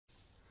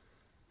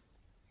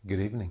Good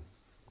evening.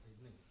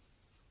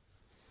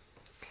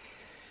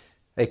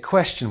 A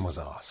question was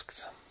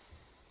asked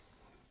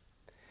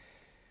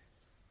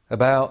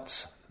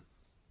about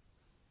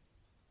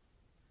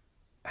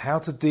how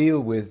to deal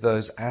with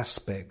those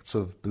aspects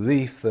of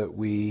belief that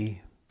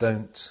we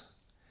don't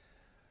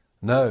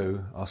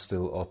know are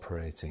still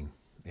operating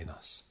in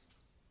us.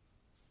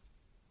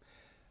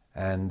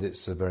 And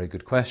it's a very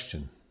good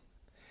question,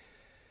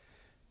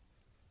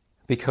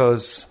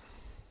 because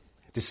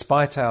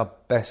despite our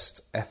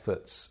best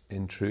efforts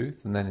in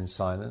truth and then in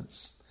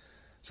silence,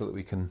 so that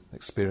we can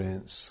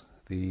experience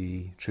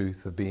the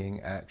truth of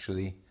being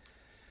actually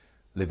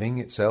living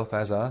itself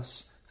as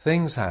us,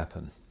 things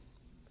happen.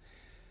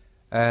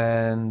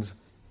 And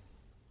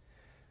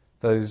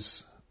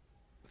those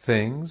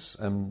things,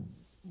 and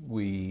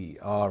we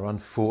are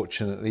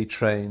unfortunately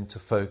trained to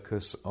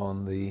focus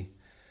on the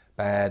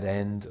bad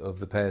end of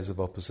the pairs of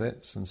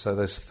opposites, and so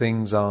those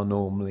things are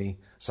normally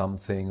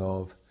something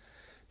of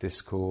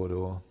discord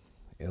or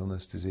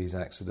illness, disease,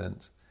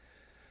 accident,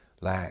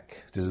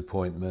 lack,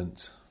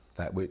 disappointment,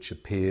 that which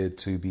appeared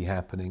to be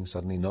happening,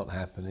 suddenly not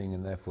happening,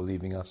 and therefore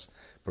leaving us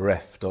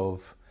bereft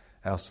of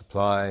our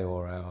supply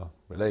or our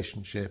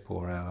relationship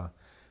or our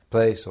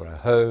place or our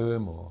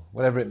home or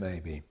whatever it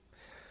may be.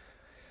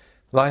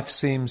 Life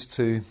seems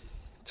to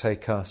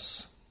take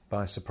us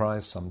by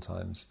surprise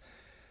sometimes,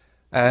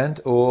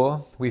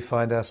 or we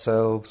find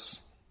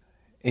ourselves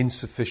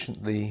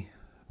insufficiently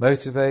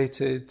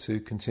motivated to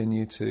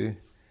continue to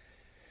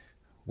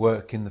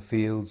work in the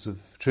fields of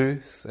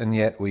truth, and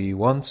yet we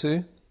want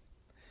to,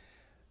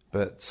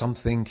 but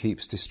something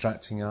keeps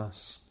distracting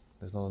us.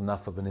 There's not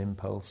enough of an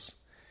impulse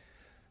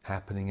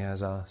happening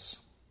as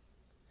us.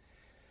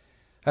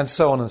 And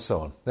so on and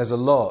so on. There's a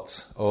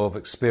lot of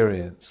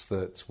experience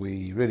that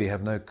we really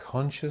have no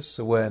conscious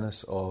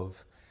awareness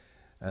of,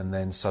 and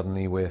then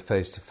suddenly we're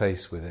face to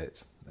face with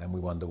it, and we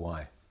wonder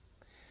why.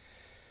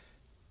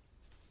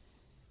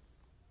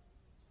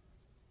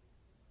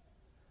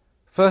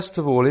 First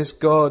of all, is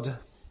God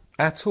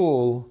at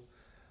all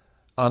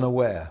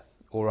unaware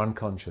or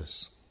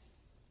unconscious?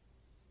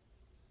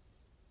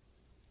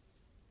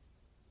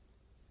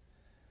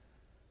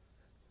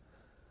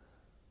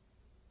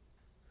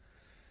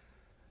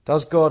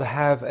 Does God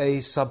have a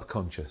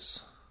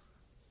subconscious?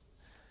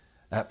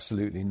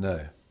 Absolutely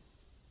no.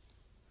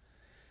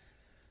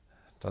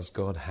 Does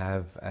God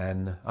have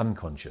an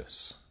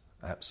unconscious?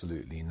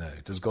 Absolutely no.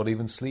 Does God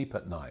even sleep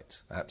at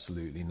night?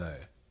 Absolutely no.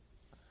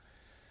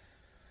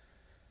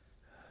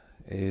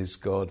 Is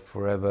God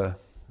forever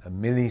a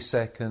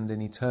millisecond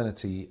in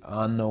eternity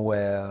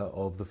unaware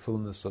of the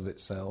fullness of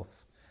itself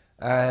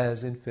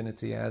as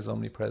infinity, as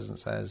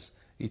omnipresence, as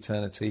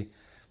eternity?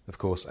 Of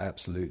course,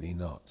 absolutely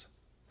not.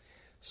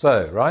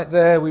 So, right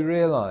there we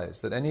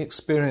realize that any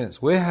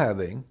experience we're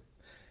having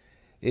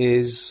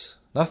is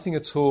nothing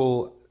at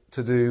all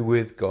to do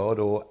with God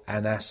or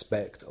an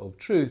aspect of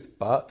truth,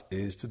 but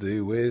is to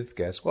do with,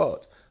 guess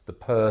what? The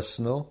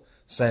personal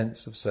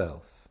sense of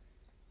self.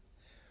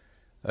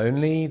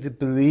 Only the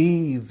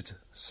believed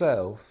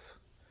self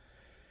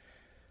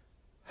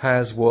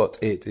has what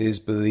it is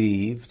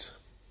believed,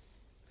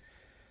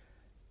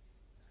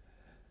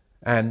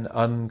 an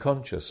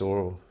unconscious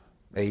or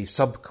a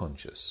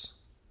subconscious.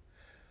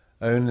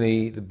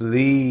 Only the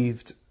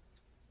believed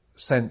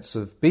sense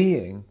of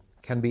being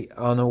can be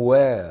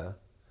unaware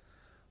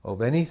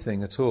of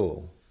anything at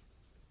all.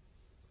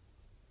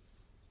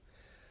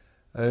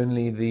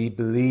 Only the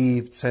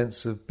believed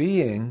sense of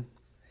being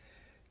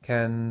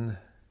can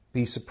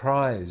be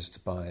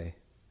surprised by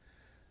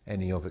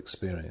any of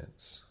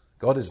experience.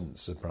 God isn't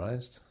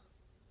surprised.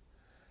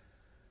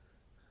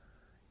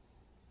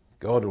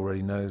 God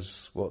already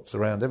knows what's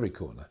around every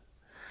corner.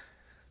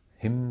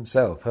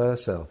 Himself,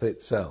 herself,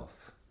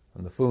 itself,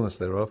 and the fullness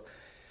thereof,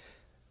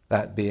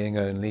 that being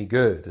only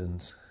good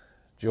and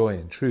joy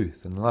and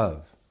truth and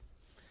love,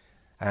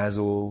 as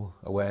all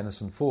awareness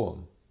and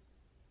form.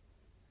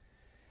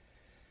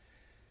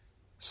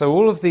 So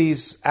all of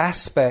these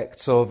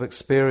aspects of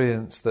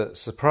experience that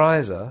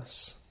surprise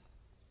us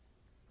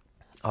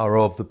are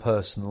of the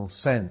personal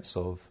sense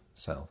of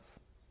self.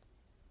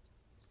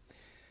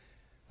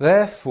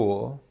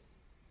 Therefore,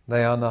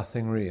 they are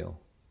nothing real.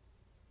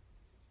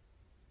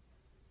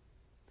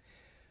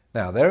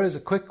 Now, there is a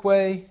quick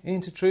way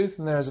into truth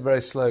and there is a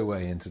very slow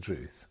way into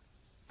truth.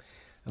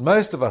 And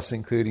most of us,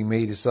 including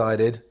me,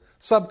 decided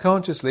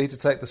subconsciously to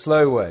take the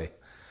slow way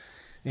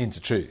into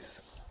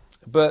truth.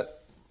 But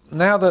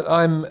now that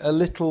I'm a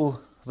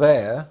little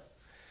there,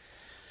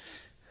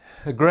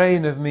 a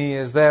grain of me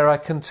is there, I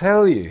can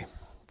tell you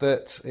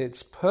that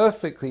it's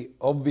perfectly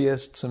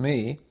obvious to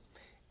me,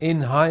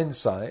 in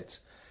hindsight,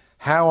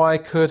 how I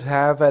could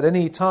have at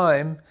any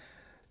time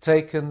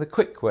taken the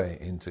quick way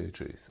into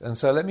truth. And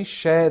so let me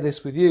share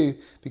this with you,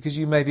 because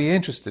you may be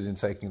interested in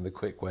taking the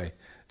quick way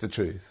to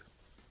truth.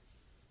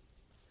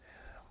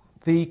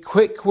 The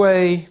quick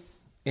way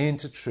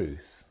into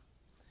truth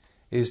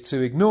is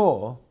to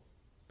ignore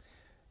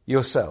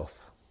yourself.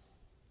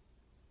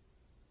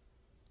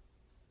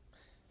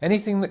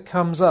 Anything that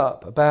comes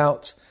up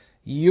about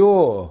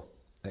your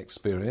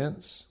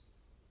experience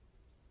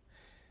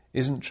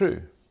isn't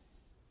true.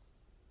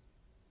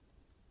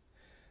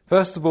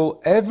 First of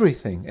all,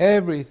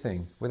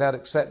 everything, without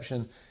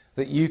exception,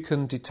 that you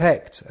can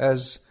detect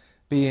as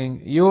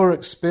being your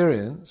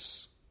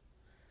experience,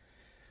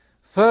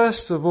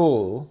 first of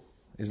all,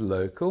 is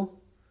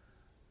local.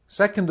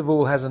 Second of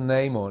all, has a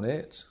name on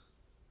it.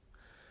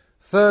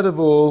 Third of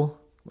all,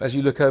 as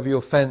you look over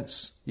your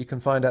fence, you can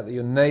find out that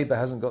your neighbour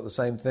hasn't got the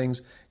same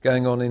things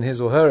going on in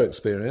his or her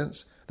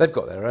experience. They've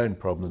got their own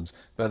problems,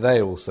 but they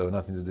also have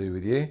nothing to do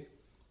with you.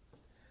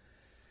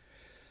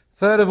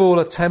 Third of all,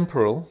 are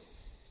temporal.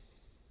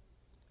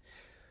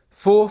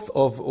 Fourth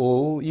of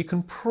all, you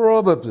can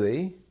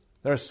probably,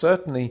 there are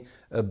certainly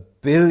a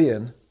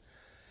billion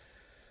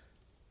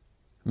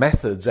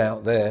methods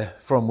out there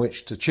from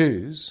which to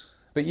choose,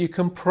 but you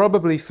can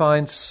probably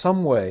find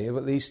some way of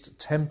at least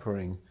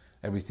tempering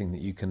everything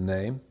that you can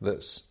name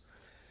that's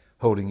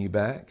holding you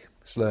back,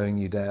 slowing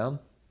you down,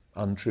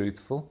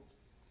 untruthful.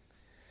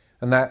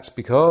 And that's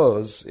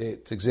because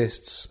it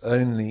exists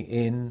only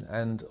in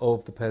and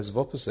of the pairs of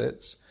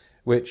opposites,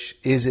 which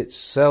is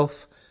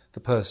itself the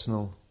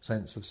personal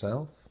sense of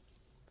self.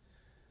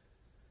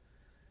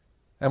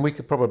 And we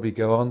could probably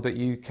go on, but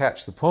you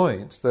catch the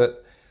point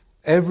that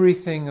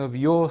everything of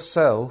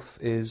yourself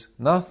is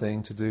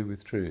nothing to do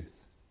with truth.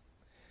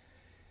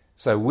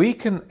 So we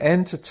can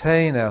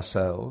entertain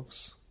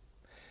ourselves,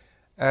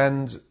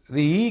 and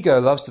the ego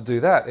loves to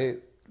do that.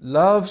 It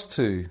loves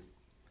to,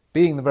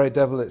 being the very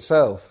devil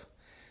itself,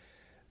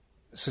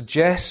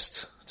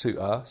 suggest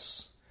to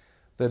us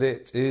that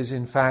it is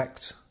in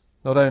fact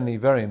not only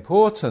very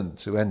important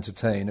to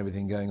entertain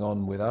everything going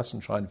on with us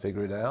and try and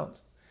figure it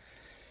out,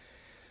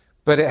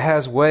 but it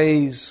has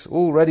ways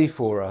all ready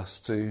for us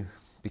to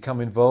become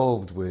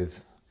involved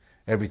with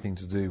everything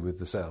to do with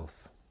the self.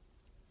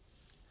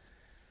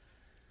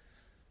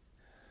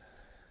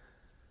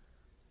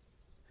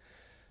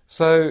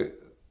 So,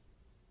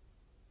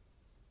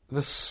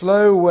 the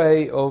slow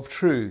way of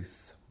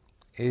truth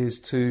is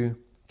to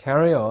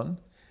carry on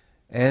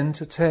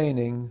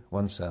entertaining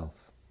oneself.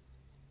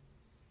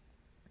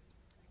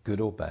 Good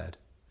or bad.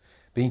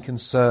 Being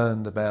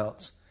concerned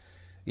about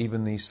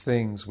even these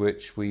things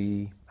which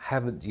we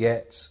haven't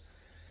yet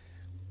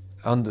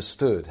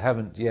understood,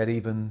 haven't yet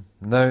even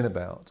known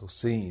about or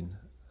seen,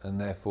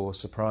 and therefore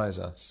surprise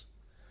us.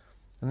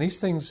 And these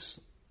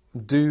things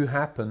do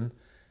happen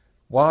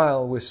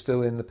while we're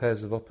still in the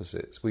pairs of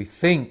opposites. We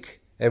think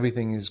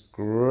everything is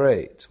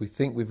great. We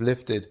think we've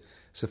lifted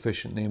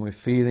sufficiently and we're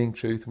feeling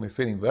truth and we're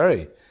feeling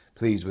very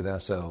pleased with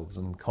ourselves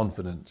and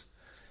confident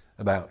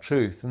about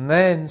truth. And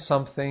then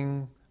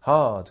something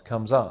hard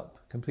comes up,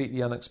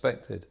 completely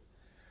unexpected.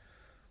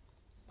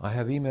 I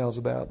have emails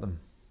about them.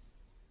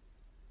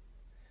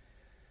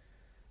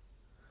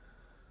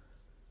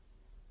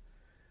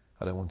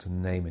 I don't want to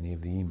name any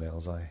of the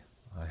emails I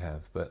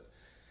have, but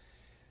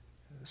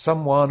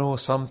someone or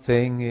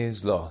something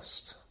is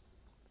lost.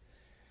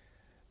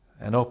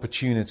 An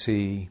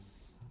opportunity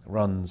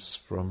runs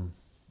from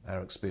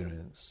our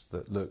experience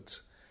that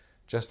looked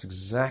just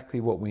exactly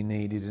what we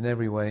needed in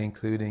every way,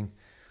 including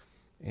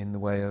in the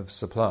way of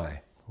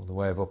supply or the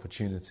way of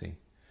opportunity.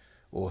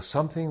 Or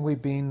something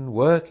we've been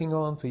working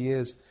on for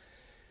years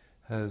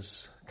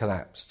has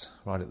collapsed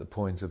right at the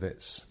point of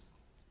its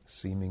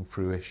seeming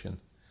fruition.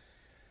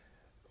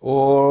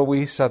 Or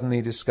we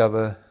suddenly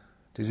discover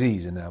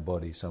disease in our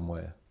body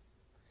somewhere.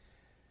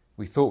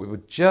 We thought we were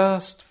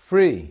just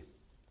free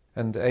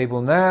and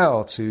able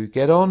now to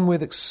get on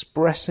with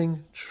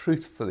expressing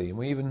truthfully, and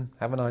we even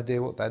have an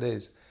idea what that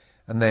is.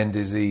 And then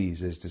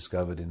disease is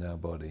discovered in our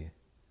body.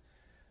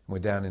 We're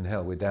down in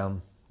hell, we're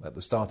down at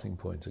the starting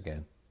point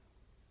again.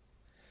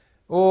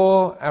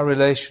 Or our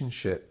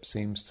relationship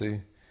seems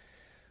to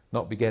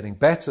not be getting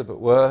better but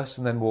worse,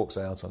 and then walks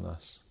out on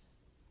us.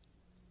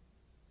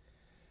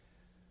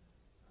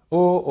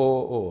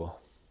 Or.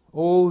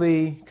 All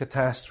the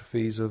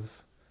catastrophes of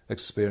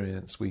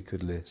experience we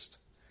could list.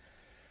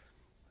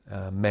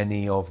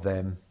 Many of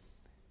them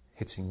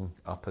hitting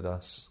up at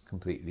us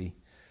completely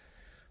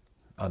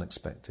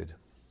unexpected.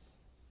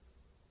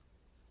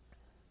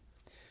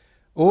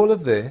 All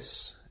of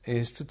this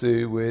is to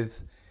do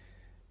with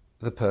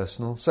the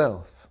personal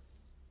self.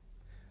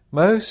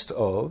 Most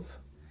of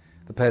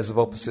the pairs of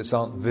opposites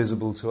aren't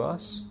visible to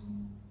us.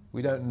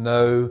 We don't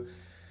know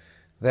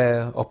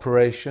their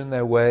operation,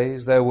 their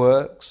ways, their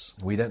works.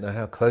 We don't know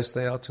how close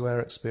they are to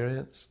our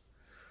experience.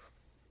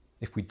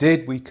 If we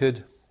did, we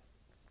could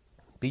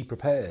be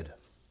prepared.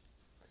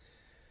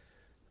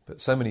 But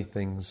so many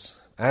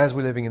things, as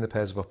we're living in the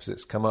pairs of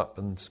opposites, come up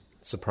and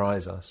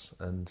surprise us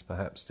and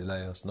perhaps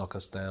delay us, knock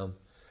us down,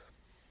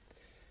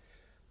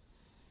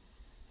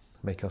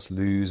 make us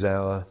lose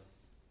our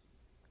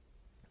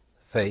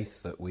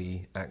faith that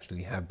we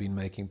actually have been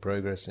making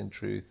progress in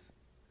truth.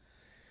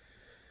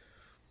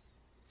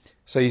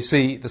 So you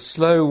see, the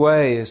slow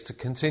way is to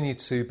continue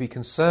to be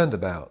concerned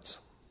about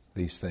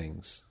these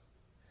things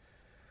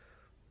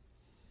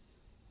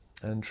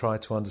and try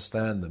to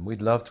understand them.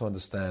 We'd love to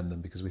understand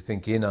them because we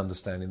think in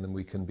understanding them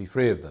we can be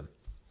free of them.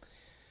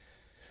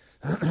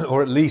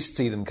 or at least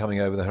see them coming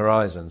over the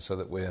horizon so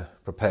that we're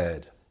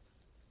prepared.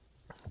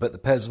 But the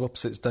pairs of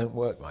opposites don't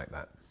work like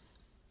that.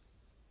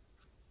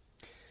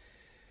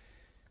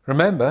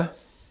 Remember,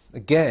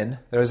 again,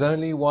 there is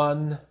only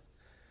one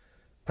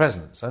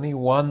presence, only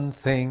one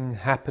thing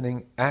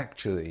happening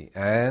actually.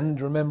 And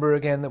remember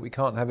again that we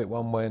can't have it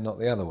one way and not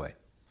the other way.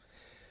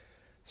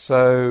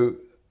 So,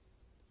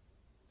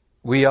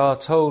 we are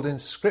told in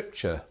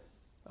Scripture,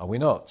 are we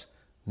not?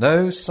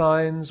 No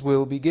signs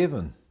will be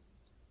given.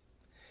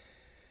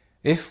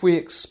 If we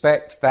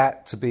expect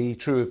that to be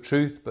true of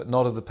truth but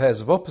not of the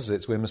pairs of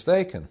opposites, we're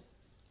mistaken.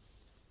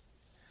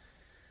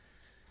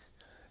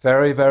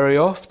 Very, very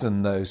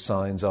often no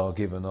signs are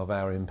given of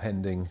our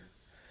impending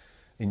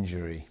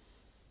injury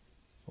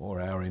or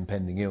our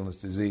impending illness,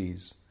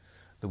 disease,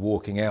 the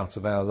walking out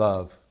of our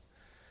love,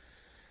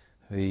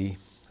 the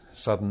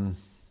sudden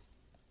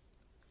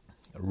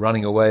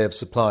running away of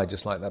supply,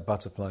 just like that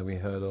butterfly we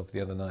heard of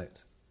the other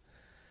night.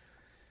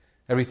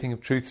 Everything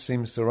of truth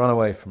seems to run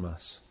away from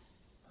us,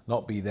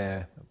 not be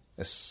there,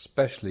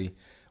 especially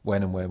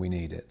when and where we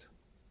need it.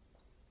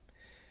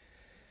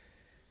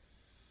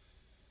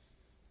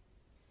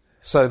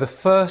 So the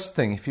first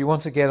thing, if you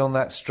want to get on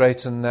that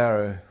straight and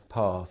narrow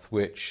path,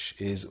 which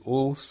is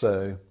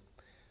also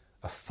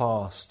a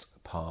fast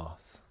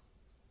path,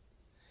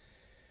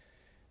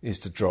 is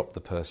to drop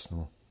the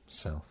personal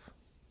self.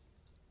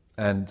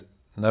 And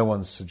no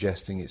one's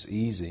suggesting it's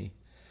easy,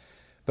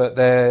 but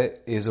there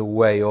is a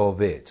way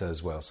of it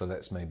as well. So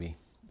let's maybe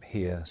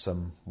hear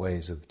some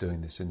ways of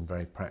doing this in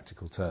very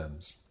practical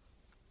terms.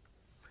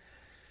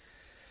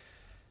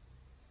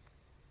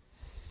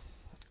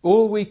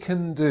 All we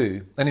can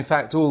do, and in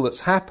fact all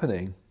that's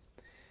happening,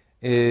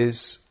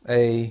 is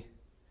a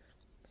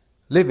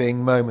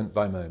living moment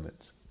by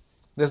moment.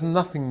 There's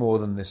nothing more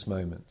than this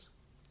moment,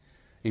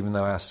 even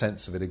though our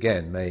sense of it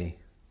again may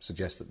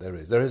suggest that there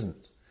is. There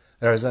isn't.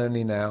 There is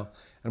only now,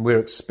 and we're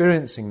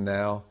experiencing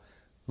now,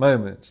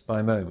 moment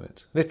by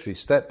moment. Literally,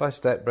 step by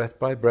step, breath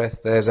by breath,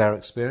 there's our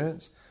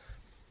experience.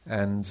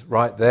 And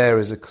right there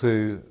is a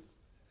clue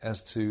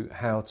as to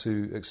how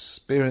to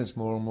experience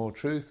more and more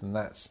truth, and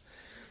that's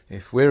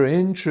if we're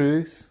in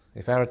truth,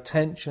 if our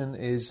attention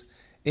is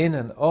in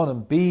and on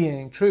and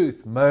being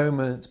truth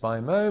moment by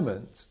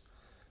moment,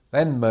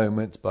 then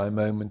moment by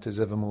moment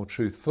is ever more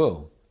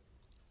truthful.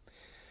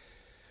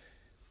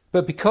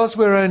 But because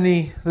we're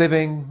only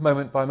living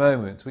moment by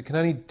moment, we can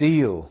only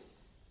deal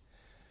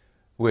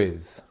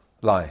with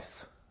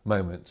life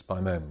moment by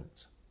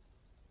moment.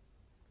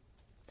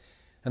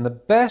 And the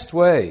best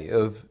way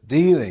of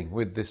dealing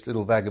with this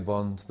little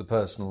vagabond, the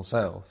personal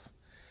self,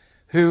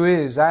 who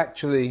is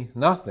actually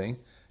nothing,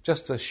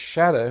 just a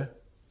shadow,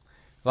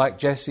 like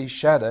Jesse's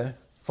shadow,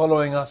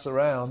 following us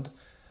around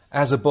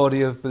as a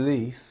body of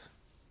belief,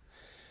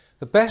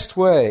 the best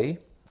way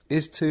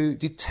is to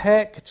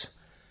detect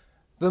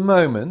the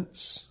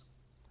moments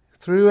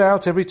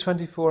throughout every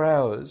 24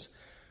 hours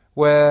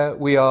where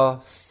we are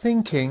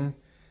thinking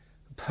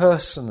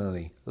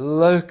personally,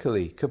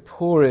 locally,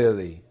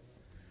 corporeally,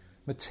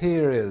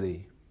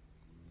 materially.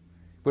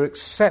 We're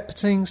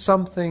accepting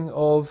something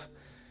of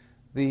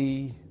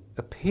the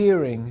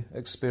appearing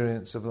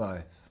experience of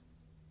life.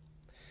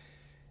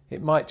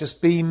 It might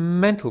just be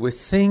mental. We're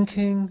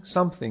thinking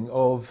something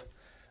of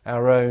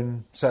our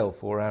own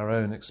self or our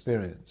own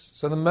experience.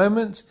 So the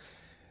moment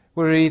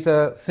we're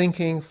either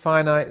thinking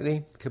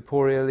finitely,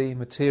 corporeally,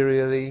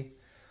 materially,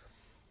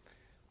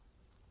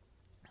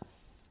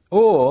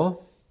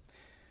 or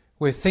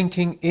we're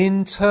thinking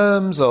in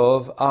terms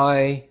of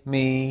I,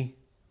 me,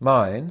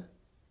 mine,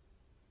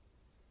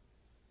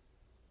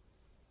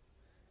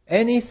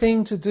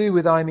 anything to do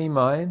with I, me,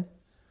 mine,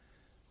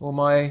 or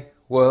my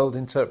world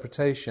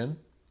interpretation,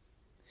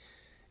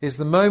 is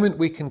the moment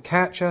we can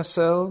catch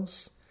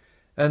ourselves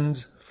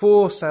and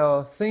force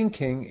our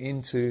thinking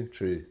into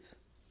truth.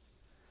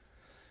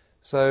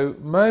 So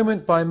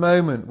moment by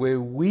moment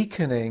we're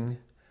weakening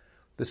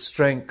the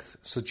strength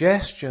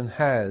suggestion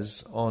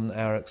has on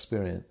our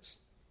experience.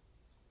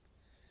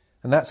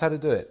 And that's how to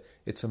do it.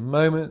 It's a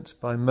moment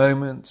by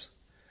moment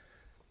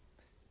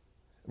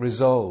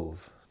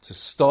resolve to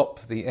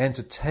stop the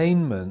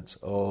entertainment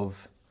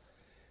of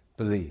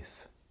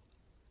belief,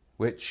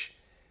 which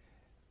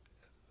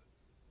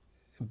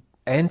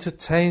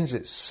entertains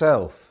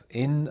itself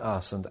in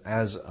us and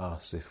as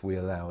us if we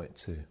allow it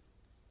to.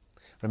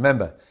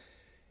 Remember,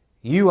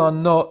 you are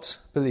not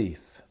belief.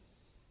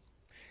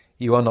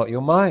 You are not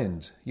your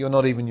mind. You're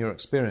not even your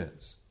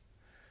experience.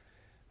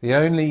 The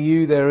only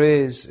you there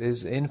is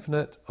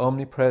infinite,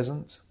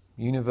 omnipresent,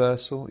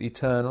 universal,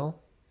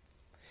 eternal.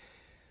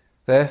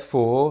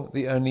 Therefore,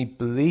 the only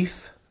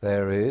belief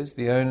there is,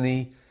 the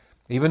only,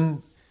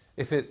 even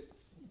if it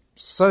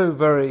so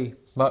very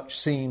much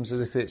seems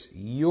as if it's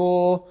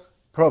your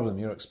problem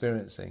you're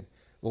experiencing,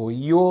 or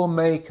your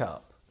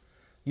makeup,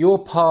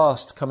 your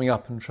past coming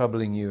up and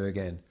troubling you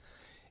again.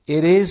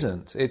 It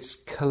isn't. It's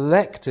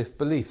collective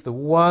belief, the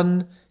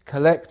one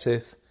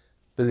collective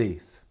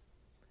belief.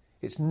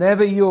 It's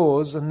never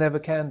yours and never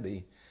can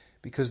be,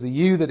 because the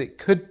you that it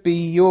could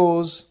be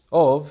yours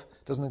of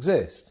doesn't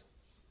exist.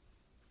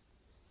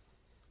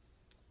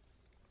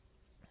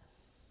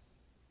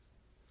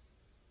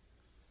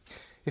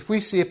 If we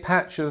see a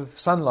patch of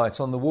sunlight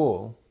on the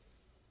wall,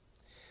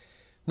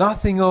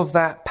 nothing of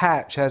that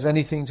patch has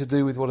anything to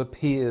do with what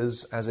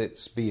appears as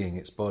its being,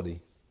 its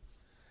body.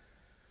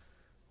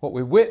 What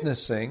we're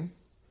witnessing,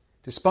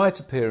 despite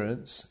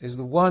appearance, is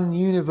the one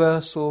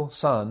universal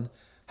sun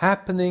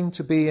happening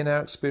to be in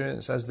our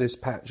experience as this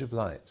patch of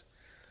light.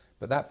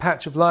 But that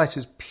patch of light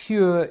is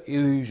pure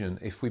illusion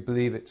if we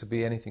believe it to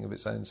be anything of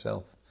its own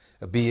self.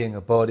 A being,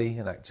 a body,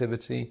 an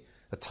activity,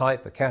 a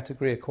type, a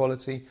category, a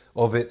quality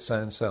of its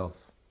own self.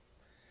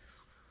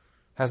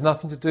 Has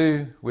nothing to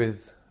do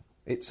with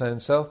its own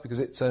self, because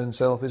its own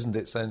self isn't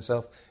its own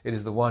self. It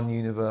is the one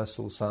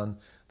universal sun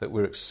that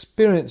we're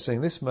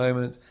experiencing this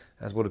moment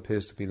as what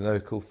appears to be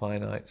local,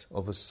 finite,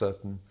 of a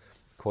certain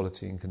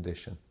quality and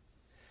condition.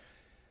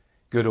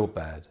 Good or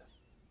bad.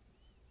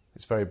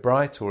 It's very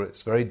bright or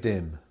it's very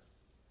dim.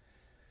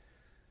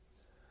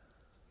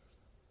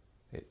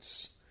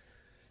 It's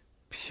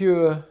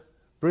pure,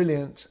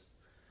 brilliant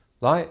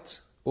light,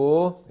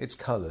 or it's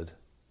coloured.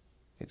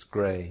 It's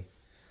grey,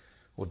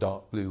 or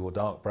dark blue, or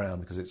dark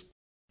brown, because it's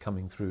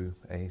coming through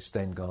a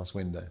stained glass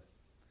window.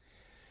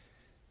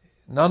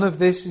 None of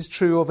this is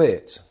true of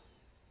it.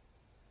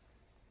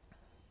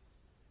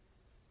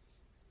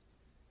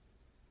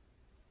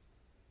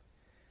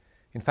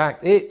 In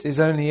fact, it is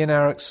only in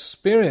our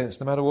experience,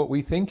 no matter what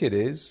we think it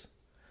is,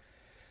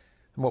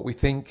 and what we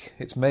think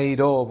it's made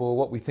of, or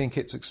what we think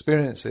its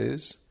experience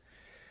is,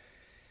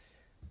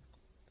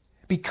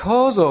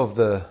 because of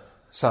the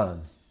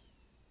sun.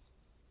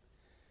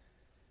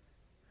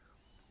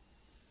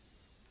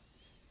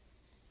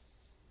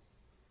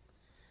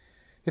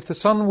 If the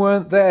sun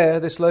weren't there,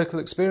 this local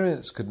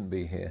experience couldn't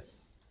be here.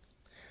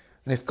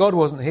 And if God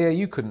wasn't here,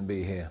 you couldn't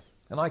be here,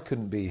 and I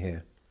couldn't be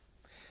here.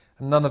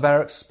 And none of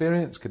our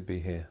experience could be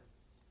here.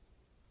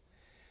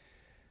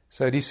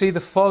 So do you see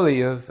the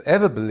folly of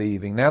ever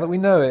believing, now that we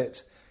know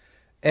it,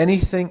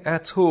 anything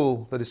at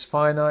all that is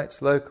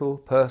finite, local,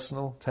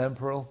 personal,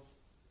 temporal,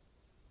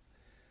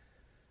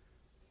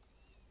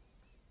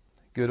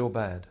 good or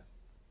bad?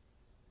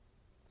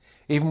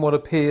 Even what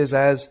appears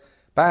as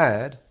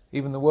bad,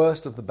 even the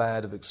worst of the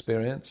bad of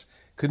experience,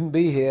 couldn't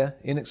be here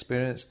in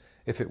experience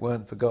if it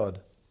weren't for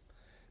God.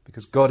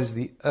 Because God is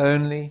the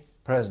only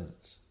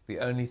presence, the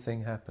only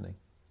thing happening.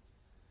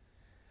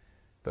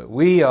 But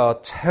we are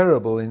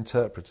terrible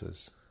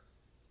interpreters.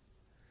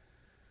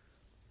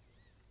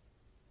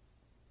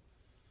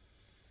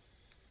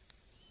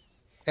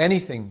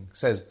 Anything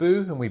says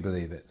boo and we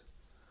believe it.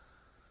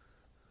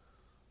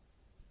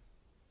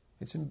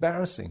 It's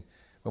embarrassing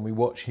when we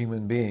watch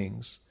human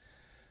beings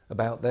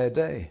about their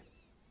day.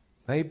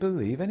 They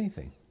believe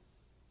anything.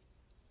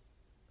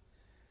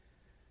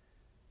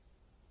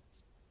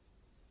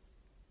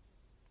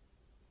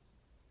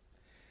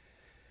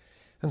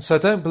 And so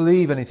don't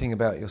believe anything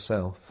about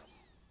yourself.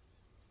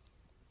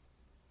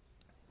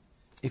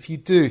 If you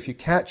do, if you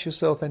catch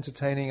yourself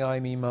entertaining I,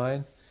 me,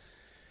 mine,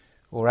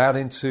 or out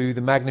into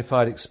the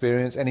magnified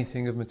experience,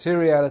 anything of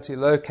materiality,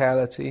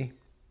 locality,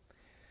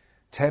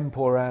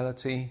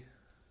 temporality,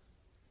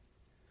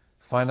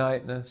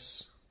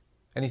 finiteness,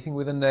 anything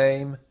with a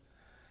name,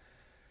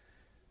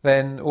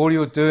 then all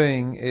you're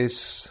doing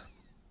is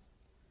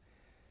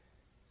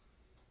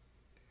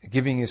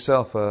giving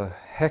yourself a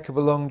heck of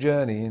a long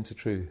journey into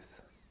truth.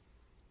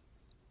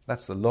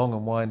 That's the long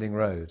and winding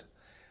road,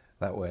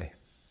 that way.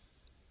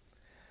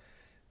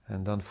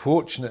 And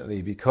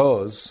unfortunately,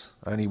 because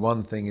only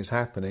one thing is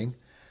happening,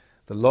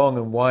 the long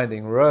and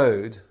winding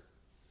road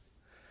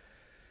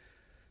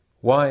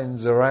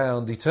winds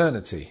around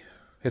eternity.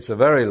 It's a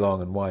very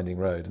long and winding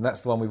road, and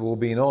that's the one we've all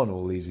been on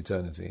all these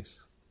eternities.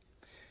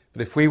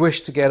 But if we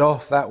wish to get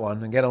off that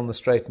one and get on the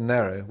straight and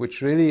narrow,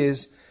 which really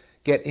is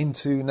get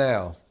into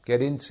now,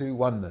 get into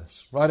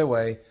oneness, right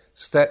away,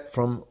 step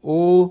from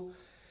all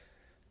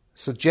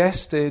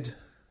suggested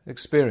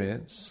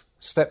experience,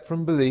 step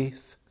from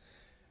belief,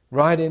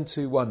 right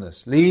into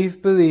oneness.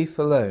 Leave belief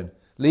alone.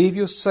 Leave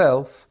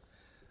yourself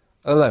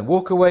alone.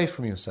 Walk away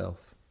from yourself.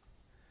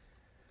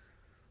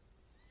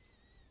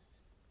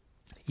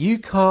 You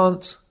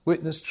can't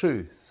witness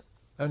truth.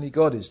 Only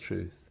God is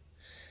truth.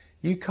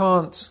 You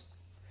can't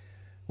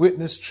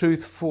witness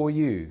truth for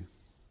you.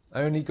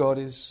 Only God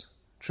is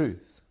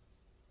truth.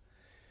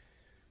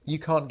 You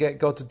can't get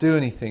God to do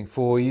anything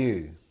for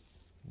you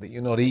that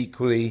you're not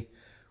equally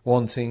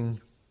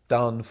wanting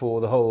done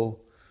for the whole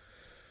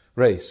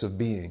race of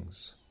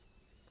beings,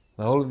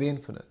 the whole of the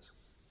infinite.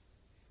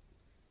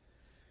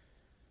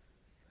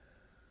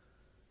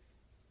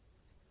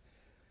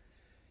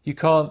 You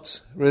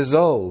can't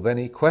resolve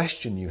any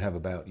question you have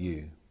about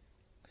you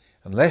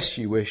unless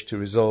you wish to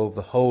resolve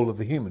the whole of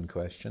the human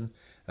question,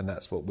 and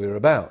that's what we're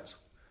about.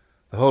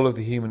 The whole of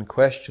the human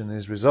question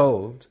is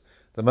resolved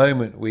the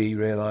moment we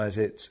realize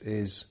it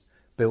is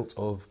built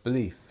of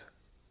belief.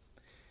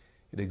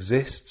 It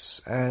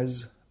exists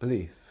as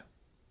belief.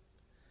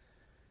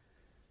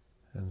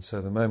 And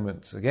so the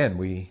moment, again,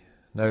 we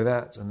know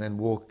that and then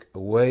walk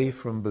away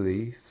from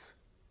belief,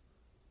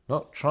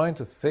 not trying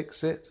to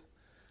fix it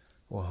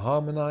or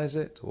harmonize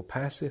it or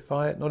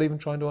pacify it, not even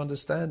trying to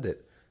understand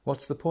it,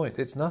 What's the point?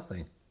 It's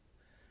nothing.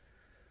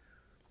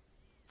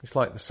 It's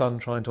like the sun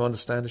trying to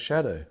understand a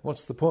shadow.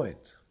 What's the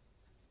point?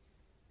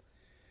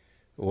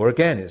 Or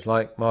again, it's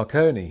like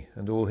Marconi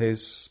and all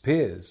his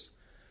peers.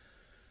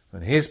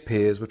 When his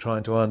peers were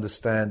trying to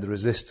understand the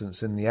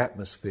resistance in the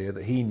atmosphere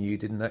that he knew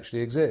didn't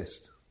actually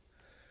exist.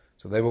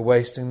 So they were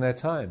wasting their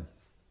time.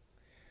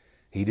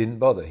 He didn't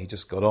bother. He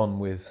just got on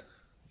with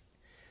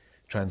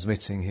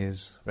transmitting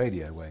his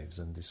radio waves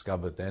and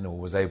discovered then, or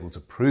was able to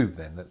prove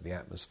then, that the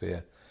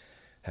atmosphere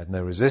had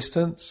no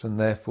resistance and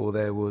therefore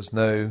there was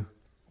no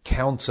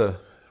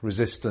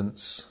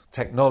counter-resistance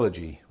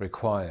technology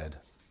required.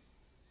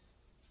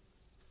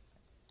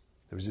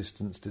 The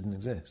resistance didn't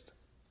exist.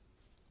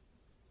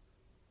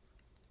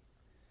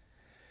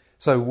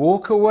 So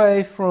walk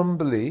away from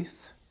belief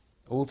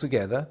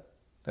altogether.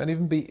 Don't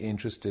even be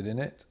interested in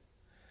it.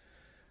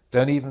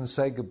 Don't even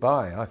say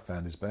goodbye. I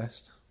found is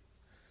best.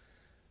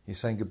 You're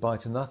saying goodbye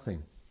to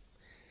nothing.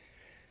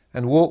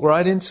 And walk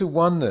right into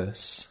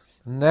oneness.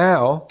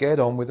 Now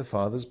get on with the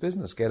Father's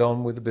business. Get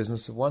on with the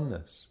business of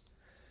oneness.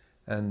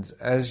 And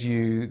as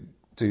you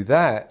do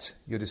that,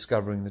 you're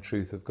discovering the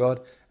truth of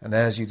God. And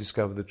as you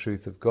discover the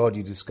truth of God,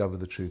 you discover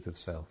the truth of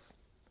self.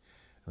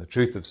 And the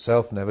truth of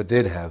self never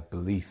did have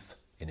belief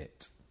in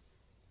it.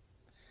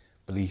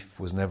 Belief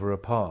was never a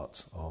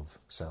part of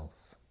self.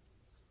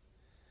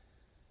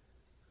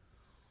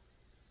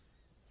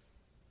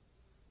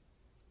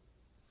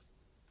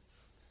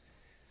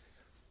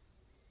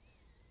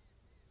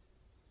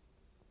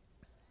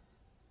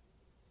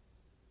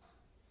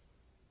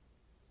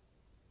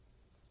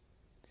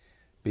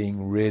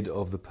 Being rid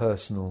of the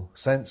personal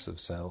sense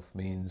of self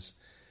means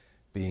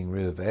being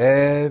rid of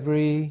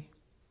every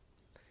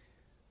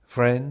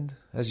friend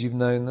as you've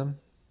known them,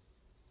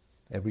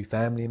 every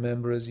family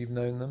member as you've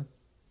known them,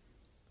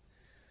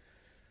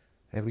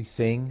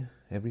 everything,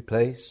 every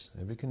place,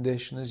 every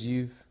condition as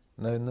you've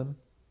known them.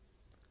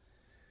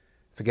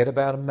 Forget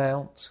about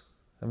amount.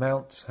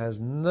 Amount has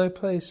no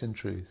place in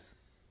truth.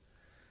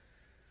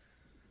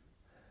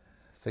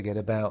 Forget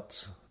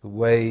about the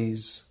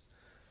ways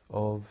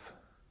of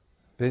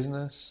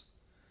business,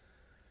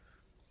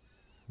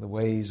 the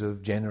ways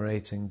of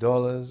generating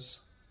dollars.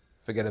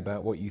 Forget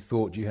about what you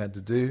thought you had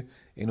to do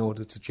in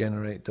order to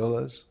generate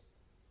dollars.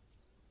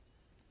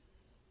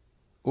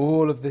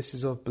 All of this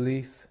is of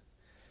belief,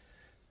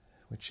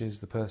 which is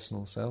the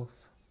personal self.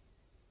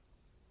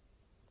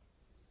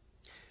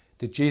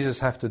 Did Jesus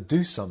have to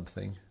do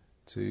something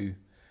to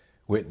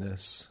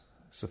witness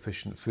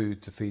sufficient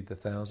food to feed the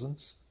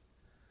thousands?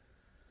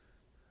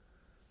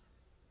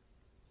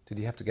 Did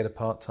he have to get a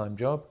part-time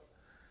job?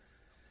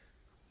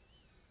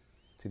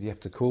 Did he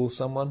have to call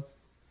someone?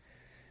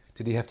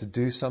 Did he have to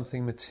do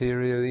something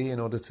materially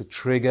in order to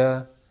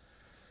trigger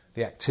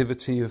the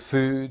activity of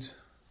food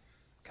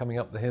coming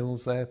up the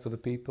hills there for the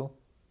people?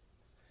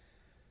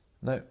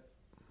 No.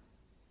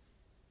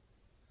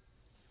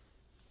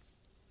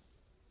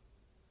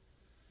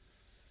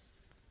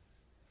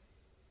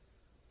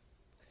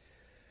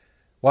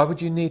 Why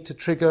would you need to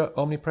trigger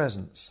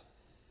omnipresence?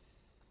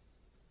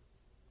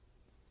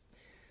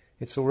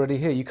 It's already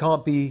here. You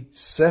can't be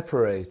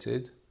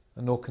separated,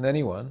 and nor can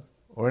anyone,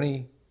 or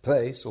any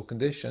place or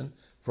condition,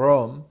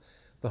 from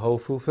the whole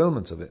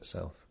fulfillment of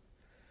itself.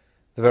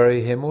 The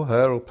very him or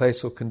her, or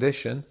place or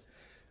condition,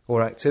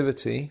 or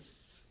activity,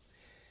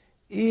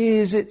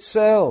 is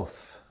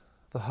itself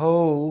the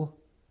whole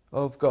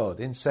of God,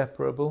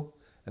 inseparable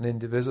and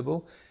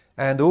indivisible,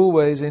 and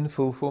always in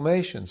full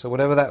formation. So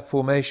whatever that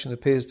formation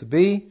appears to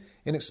be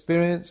in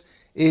experience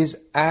is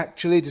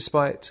actually,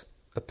 despite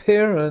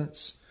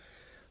appearance,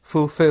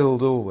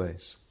 fulfilled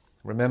always.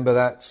 Remember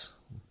that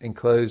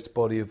enclosed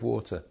body of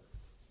water.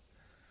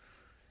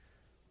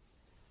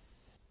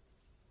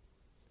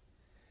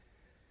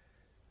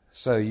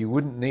 So you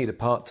wouldn't need a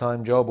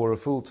part-time job or a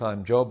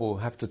full-time job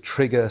or have to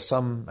trigger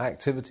some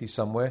activity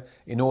somewhere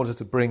in order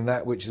to bring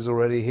that which is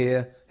already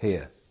here,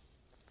 here.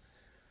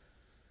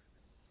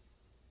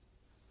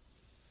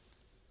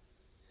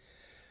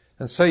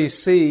 And so you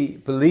see,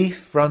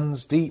 belief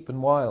runs deep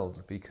and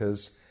wild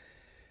because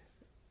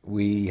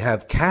we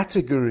have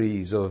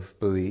categories of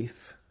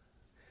belief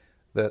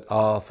that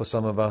are, for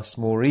some of us,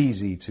 more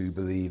easy to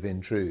believe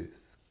in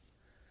truth.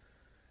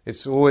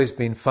 It's always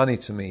been funny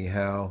to me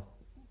how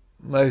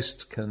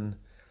most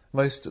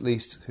at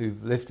least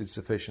who've lifted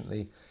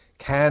sufficiently,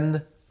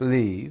 can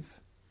believe,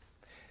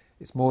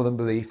 it's more than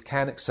belief,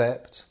 can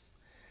accept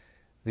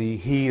the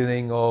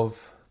healing of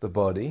the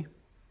body.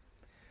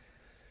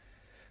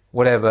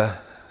 Whatever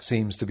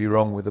seems to be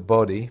wrong with the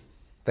body,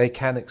 they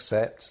can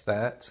accept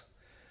that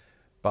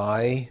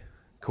by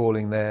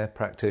calling their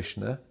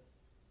practitioner,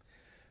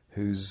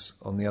 who's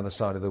on the other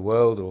side of the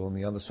world or on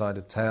the other side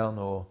of town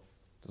or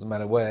doesn't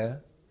matter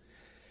where,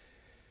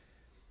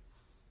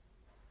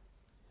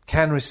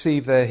 can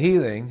receive their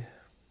healing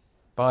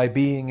by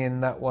being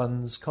in that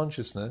one's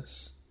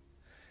consciousness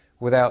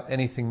without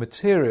anything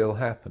material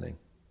happening.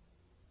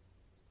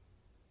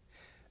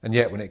 And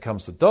yet when it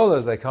comes to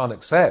dollars, they can't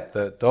accept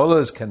that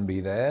dollars can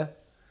be there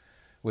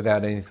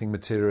without anything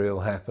material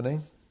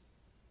happening.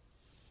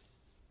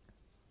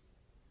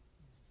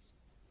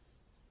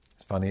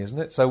 Funny, isn't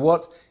it? So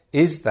what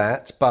is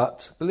that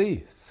but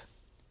belief?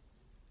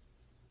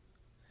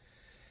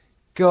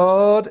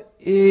 God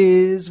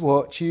is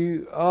what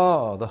you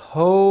are. The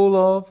whole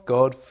of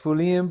God,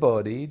 fully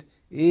embodied,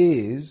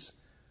 is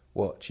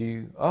what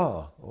you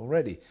are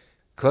already.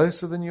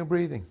 Closer than you're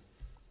breathing.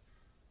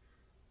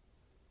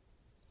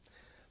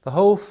 The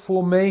whole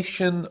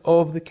formation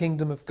of the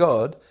kingdom of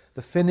God,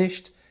 the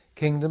finished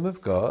kingdom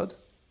of God,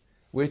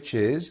 which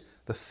is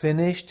the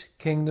finished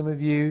kingdom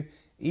of you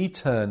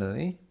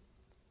eternally,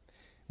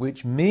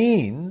 which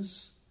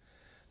means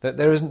that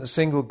there isn't a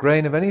single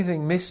grain of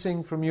anything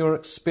missing from your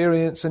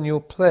experience and your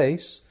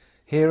place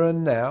here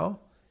and now.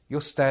 You're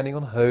standing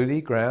on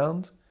holy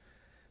ground.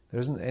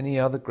 There isn't any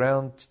other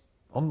ground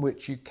on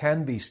which you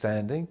can be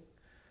standing.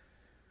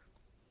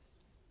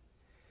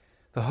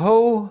 The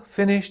whole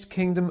finished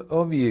kingdom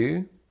of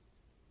you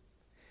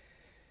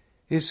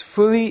is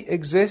fully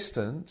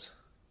existent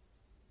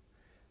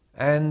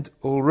and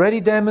already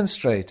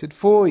demonstrated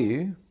for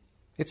you.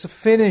 It's a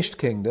finished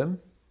kingdom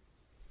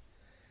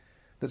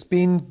that's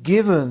been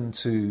given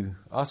to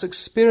us.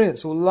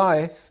 Experience or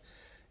life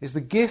is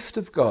the gift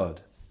of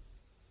God.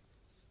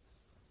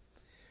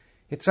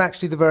 It's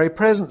actually the very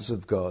presence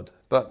of God.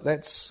 But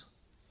let's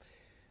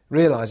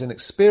realize in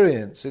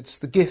experience it's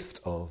the gift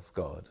of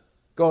God.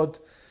 God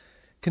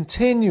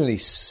continually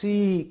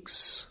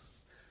seeks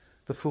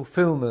the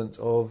fulfillment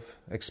of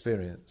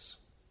experience.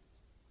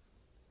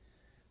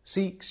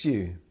 Seeks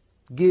you,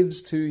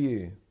 gives to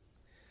you.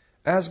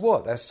 As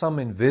what? As some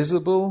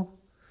invisible,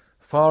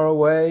 far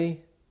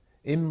away,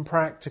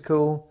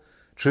 impractical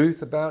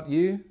truth about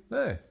you?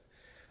 No.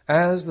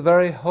 As the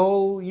very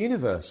whole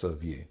universe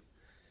of you.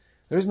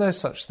 There is no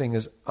such thing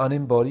as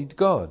unembodied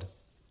God,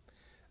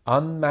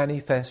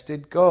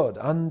 unmanifested God,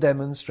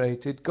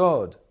 undemonstrated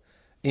God,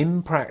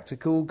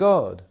 impractical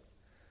God.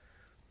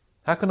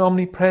 How can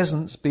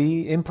omnipresence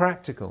be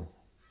impractical?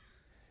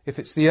 If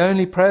it's the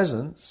only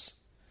presence,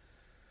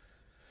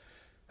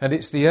 and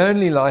it's the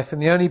only life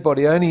and the only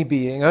body, only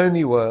being,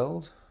 only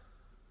world,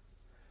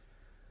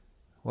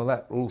 well,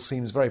 that all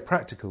seems very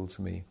practical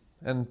to me.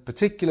 And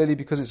particularly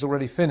because it's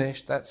already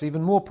finished, that's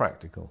even more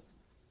practical.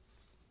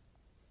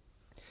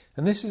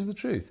 And this is the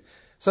truth.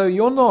 So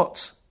you're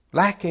not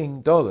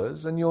lacking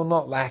dollars and you're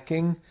not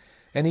lacking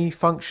any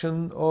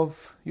function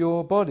of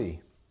your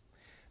body.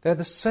 They're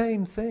the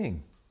same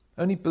thing.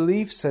 Only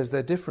belief says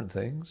they're different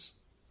things.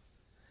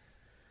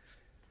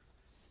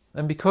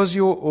 And because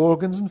your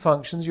organs and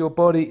functions, your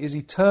body is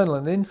eternal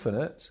and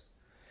infinite,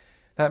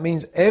 that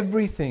means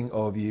everything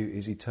of you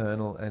is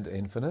eternal and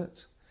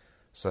infinite.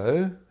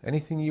 So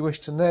anything you wish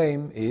to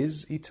name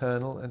is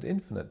eternal and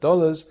infinite.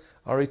 Dollars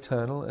are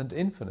eternal and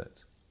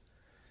infinite.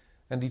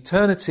 And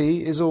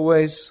eternity is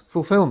always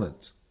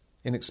fulfillment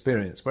in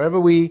experience. Wherever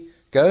we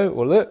go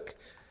or look,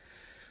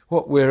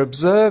 what we're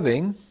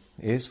observing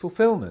is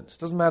fulfillment. It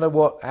doesn't matter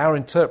what our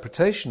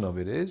interpretation of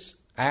it is.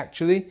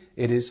 Actually,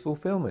 it is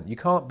fulfillment. You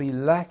can't be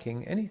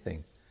lacking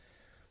anything.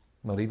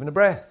 Not even a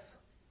breath.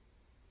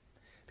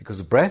 Because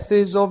a breath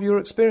is of your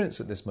experience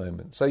at this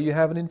moment. So you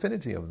have an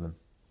infinity of them.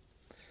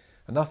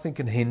 And nothing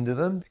can hinder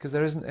them because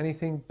there isn't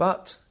anything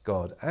but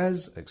God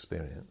as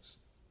experience.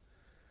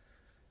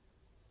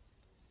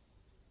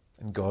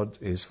 And God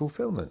is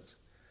fulfillment.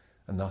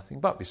 And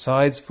nothing but.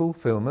 Besides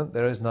fulfillment,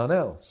 there is none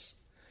else.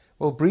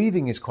 Well,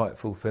 breathing is quite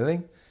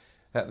fulfilling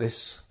at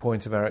this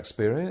point of our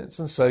experience,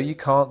 and so you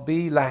can't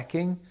be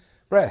lacking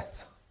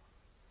breath.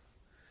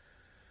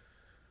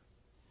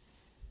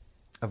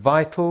 A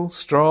vital,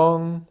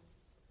 strong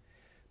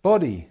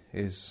body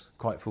is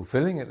quite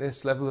fulfilling at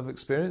this level of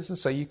experience, and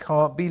so you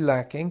can't be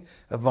lacking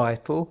a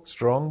vital,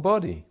 strong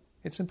body.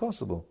 It's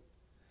impossible.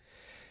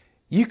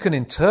 You can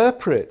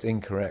interpret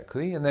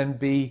incorrectly and then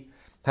be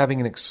having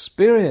an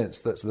experience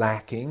that's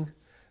lacking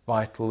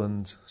vital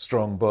and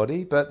strong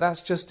body, but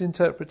that's just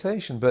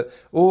interpretation. But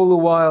all the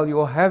while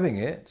you're having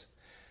it,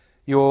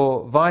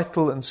 your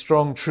vital and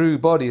strong true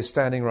body is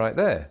standing right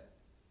there.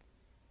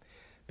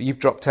 But you've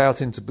dropped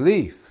out into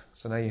belief,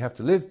 so now you have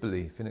to live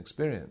belief in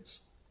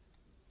experience.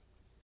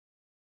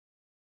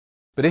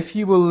 But if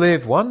you will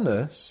live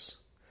oneness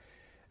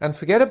and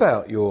forget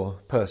about your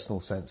personal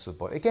sense of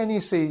body, again you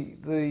see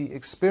the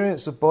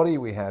experience of body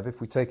we have,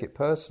 if we take it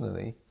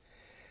personally,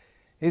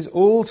 is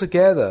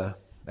altogether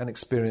an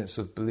experience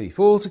of belief.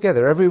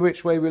 Altogether, every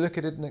which way we look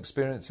at it and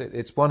experience it,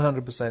 it's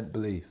 100%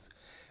 belief.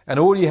 And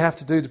all you have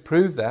to do to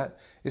prove that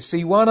is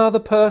see one other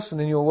person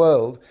in your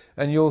world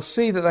and you'll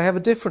see that they have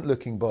a different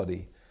looking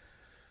body.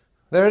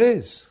 There it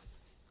is.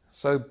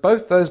 So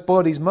both those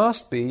bodies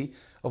must be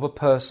of a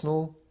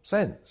personal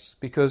sense,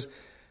 because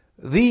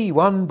the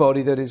one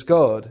body that is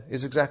God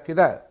is exactly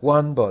that,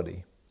 one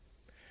body,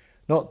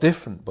 not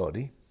different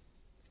body.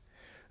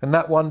 And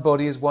that one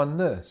body is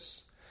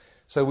oneness.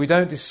 So we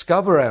don't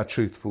discover our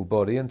truthful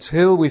body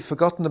until we've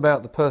forgotten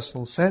about the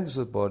personal sense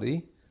of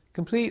body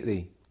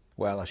completely.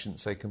 Well, I shouldn't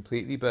say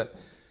completely, but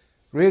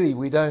really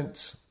we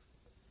don't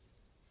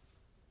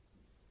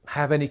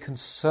have any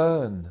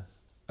concern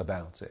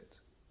about it.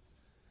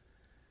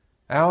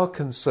 Our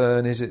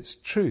concern is its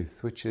truth,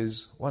 which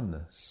is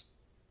oneness.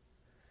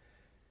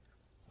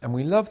 And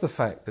we love the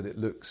fact that it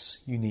looks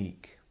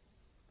unique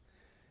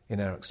in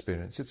our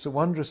experience. It's a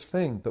wondrous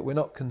thing, but we're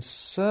not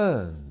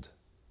concerned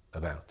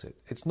about it.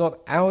 It's not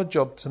our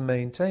job to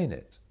maintain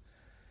it.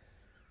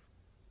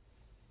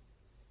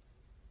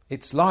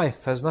 Its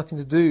life has nothing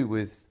to do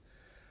with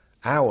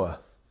our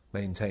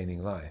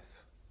maintaining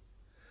life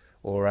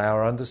or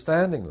our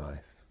understanding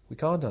life. We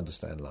can't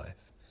understand life.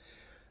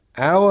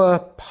 Our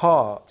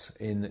part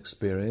in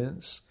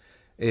experience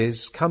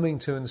is coming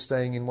to and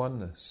staying in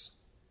oneness.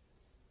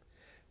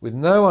 With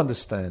no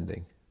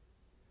understanding,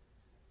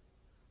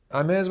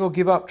 I may as well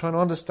give up trying to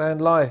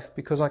understand life,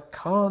 because I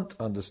can't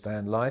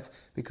understand life,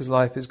 because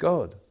life is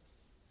God.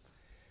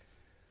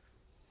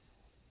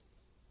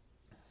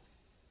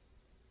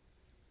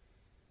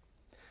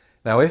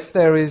 Now, if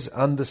there is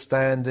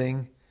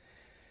understanding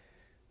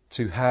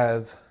to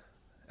have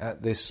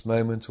at this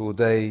moment or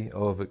day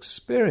of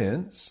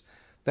experience,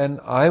 then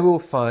I will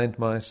find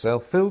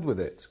myself filled with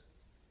it.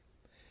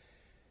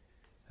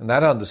 And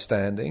that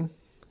understanding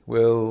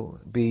will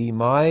be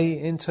my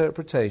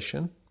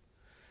interpretation,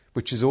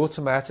 which is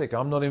automatic.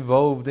 I'm not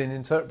involved in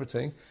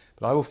interpreting,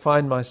 but I will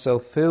find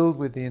myself filled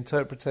with the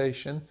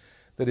interpretation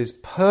that is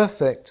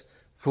perfect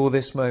for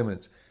this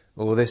moment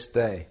or this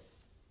day.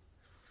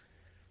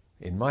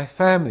 In my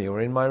family, or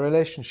in my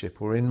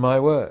relationship, or in my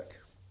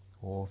work,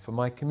 or for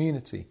my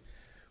community,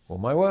 or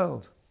my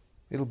world.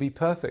 It'll be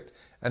perfect,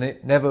 and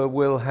it never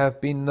will have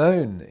been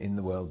known in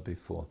the world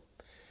before.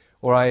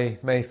 Or I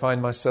may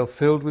find myself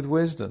filled with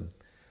wisdom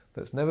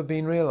that's never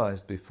been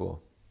realized before.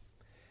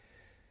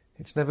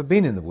 It's never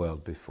been in the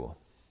world before,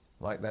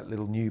 like that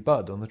little new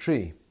bud on the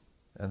tree,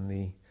 and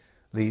the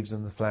leaves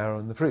and the flower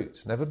and the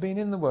fruit. Never been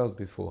in the world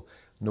before,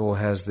 nor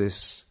has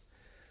this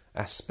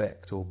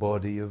aspect or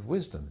body of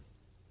wisdom.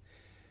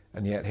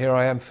 And yet here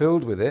I am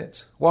filled with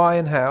it. Why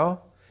and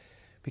how?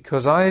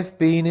 Because I've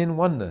been in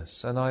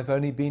oneness, and I've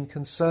only been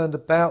concerned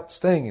about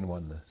staying in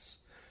oneness.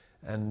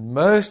 And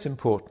most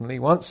importantly,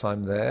 once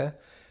I'm there,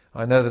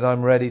 I know that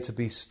I'm ready to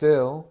be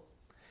still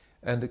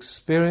and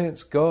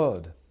experience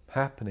God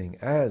happening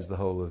as the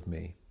whole of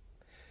me.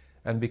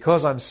 And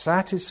because I'm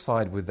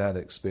satisfied with that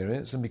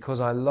experience, and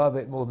because I love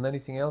it more than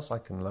anything else I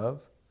can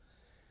love,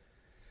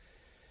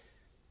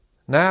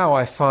 now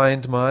I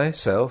find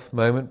myself,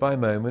 moment by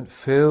moment,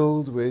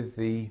 filled with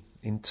the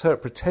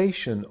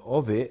interpretation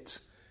of it,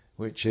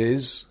 which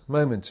is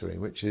momentary,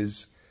 which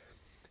is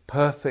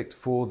perfect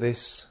for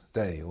this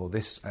day, or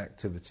this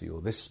activity, or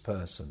this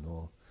person,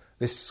 or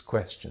this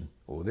question,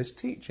 or this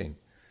teaching.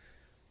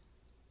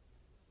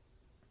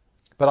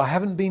 But I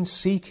haven't been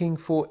seeking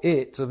for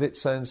it of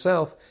its own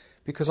self,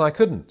 because I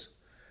couldn't.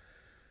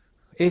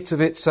 It of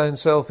its own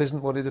self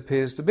isn't what it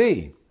appears to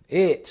be.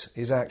 It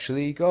is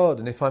actually God.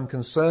 And if I'm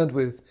concerned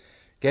with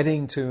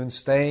getting to and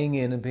staying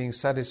in and being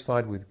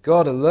satisfied with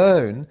God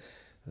alone,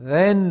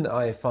 then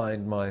I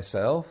find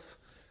myself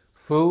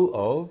full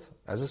of,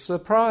 as a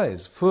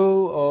surprise,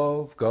 full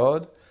of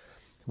God,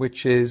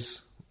 which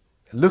is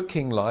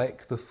looking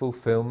like the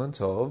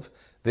fulfillment of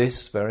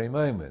this very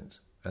moment.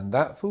 And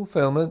that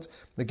fulfillment,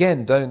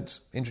 again, don't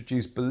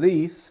introduce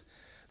belief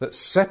that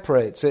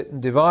separates it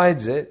and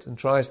divides it and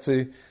tries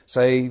to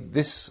say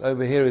this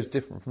over here is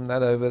different from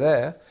that over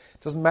there.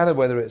 It doesn't matter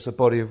whether it's a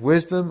body of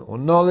wisdom or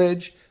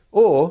knowledge,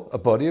 or a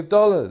body of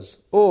dollars,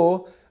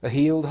 or a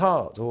healed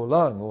heart or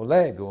lung or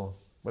leg or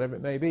whatever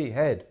it may be,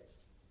 head.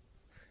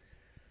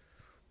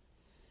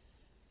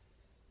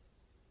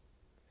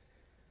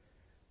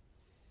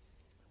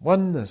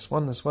 Oneness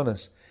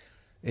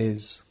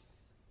is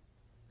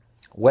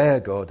where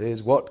God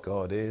is, what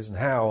God is, and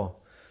how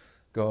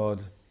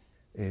God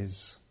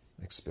is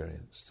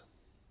experienced.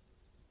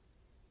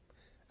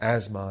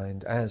 As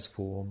mind, as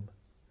form,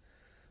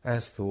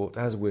 as thought,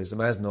 as wisdom,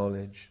 as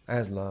knowledge,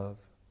 as love,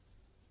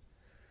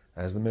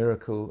 as the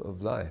miracle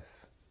of life.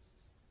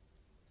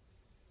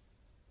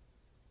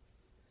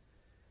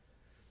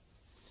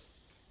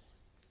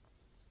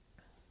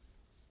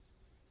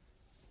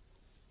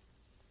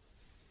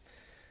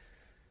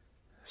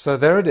 So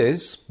there it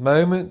is,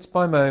 moment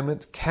by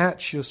moment.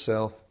 Catch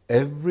yourself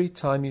every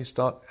time you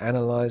start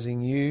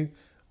analysing you,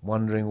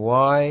 wondering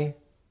why,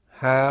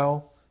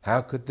 how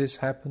could this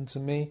happen to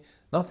me?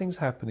 Nothing's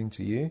happening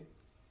to you.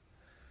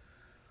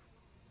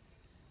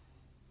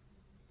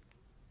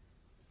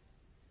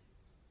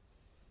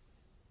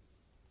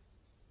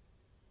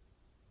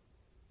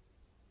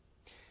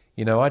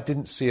 You know, I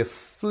didn't see a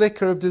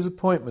flicker of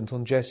disappointment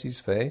on Jesse's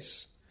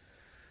face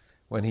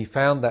when he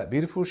found that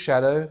beautiful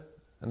shadow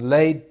and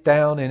laid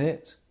down in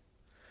it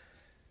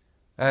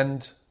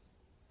and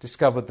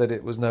discovered that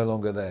it was no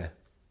longer there.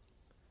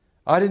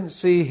 I didn't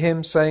see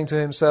him saying to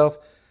himself,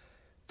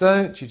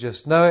 "Don't you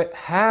just know it?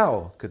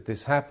 How could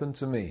this happen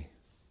to me?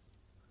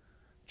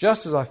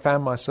 Just as I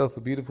found myself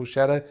a beautiful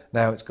shadow,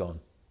 now it's gone."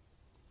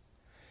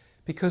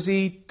 Because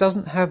he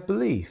doesn't have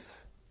belief.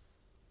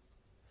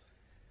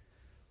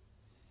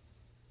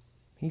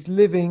 He's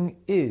living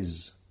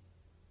is.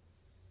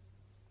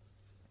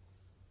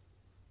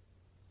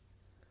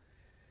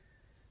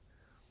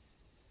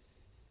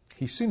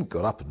 He soon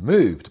got up and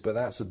moved, but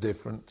that's a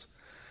different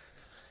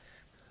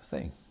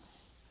thing.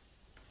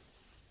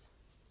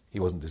 He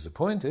wasn't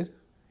disappointed.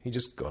 He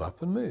just got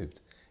up and moved.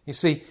 You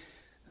see,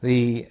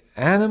 the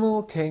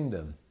animal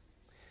kingdom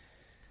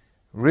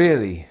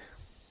really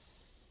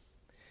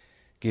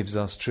gives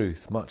us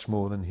truth much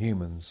more than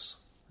humans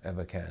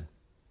ever can.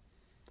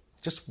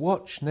 Just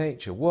watch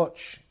nature,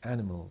 watch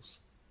animals.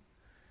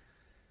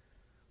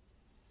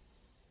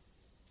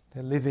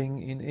 They're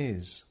living in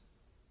is.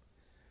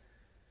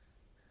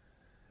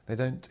 They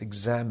don't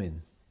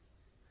examine.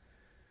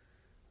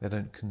 They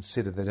don't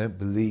consider. They don't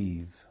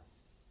believe.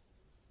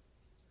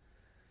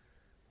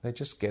 They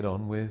just get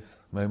on with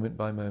moment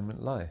by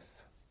moment life.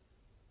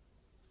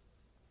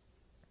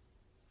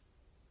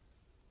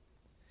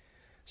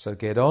 So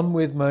get on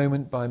with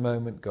moment by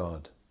moment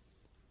God,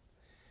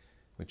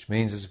 which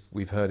means, as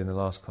we've heard in the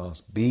last class,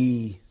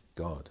 be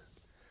God,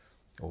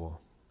 or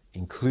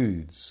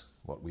includes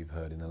what we've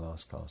heard in the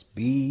last class.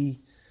 Be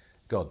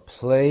God.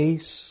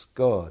 Place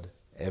God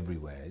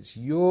everywhere. It's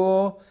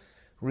your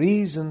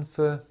reason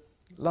for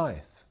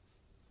life,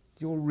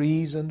 your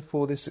reason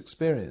for this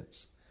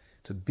experience,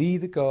 to be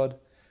the God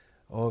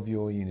of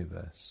your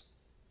universe.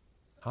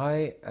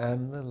 I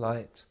am the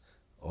light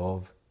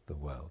of the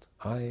world.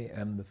 I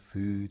am the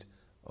food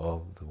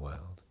of the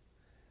world.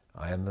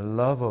 I am the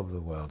love of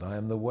the world. I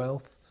am the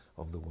wealth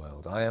of the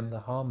world. I am the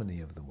harmony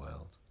of the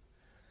world.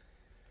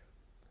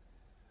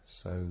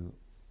 So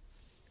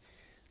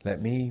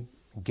let me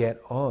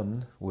get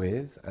on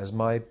with, as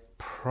my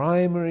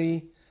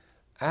primary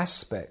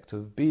aspect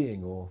of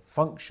being, or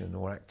function,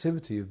 or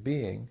activity of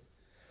being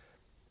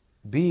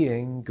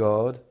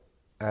God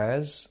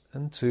as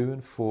and to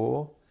and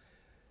for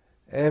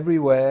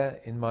everywhere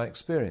in my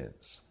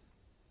experience.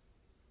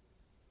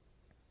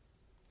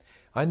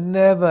 I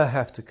never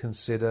have to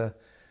consider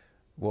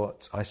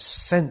what I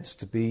sense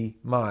to be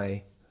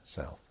my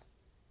self.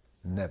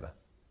 Never.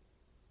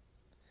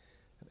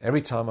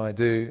 Every time I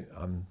do,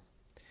 I'm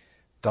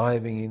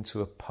diving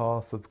into a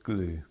path of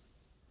glue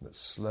that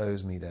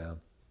slows me down.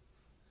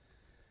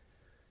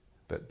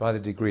 But by the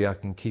degree I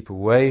can keep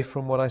away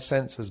from what I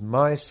sense as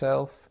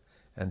myself,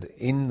 and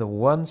in the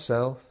one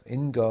self,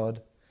 in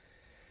God,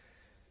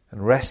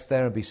 and rest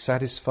there and be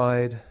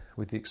satisfied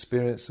with the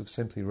experience of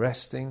simply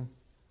resting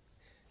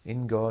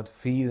in God,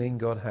 feeling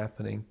God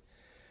happening,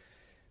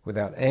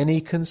 without any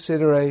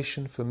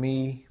consideration for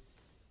me,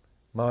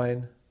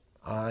 mine,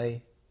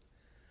 I,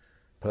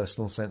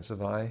 personal sense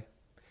of I,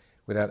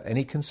 without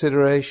any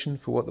consideration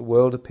for what the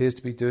world appears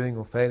to be doing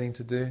or failing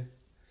to do,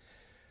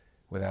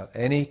 without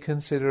any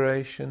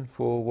consideration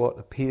for what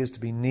appears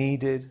to be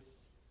needed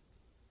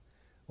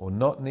or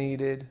not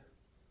needed,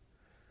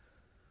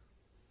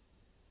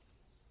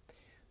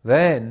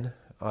 then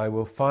I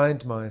will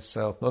find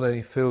myself not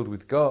only filled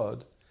with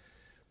God,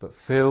 but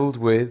filled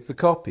with the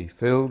copy,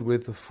 filled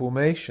with the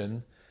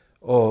formation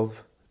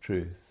of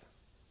truth.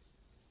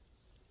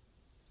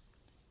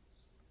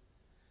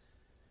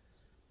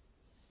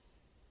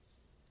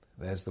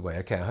 There's the way.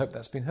 Okay, I hope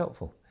that's been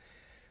helpful.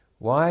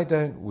 Why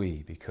don't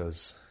we,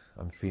 because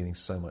I'm feeling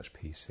so much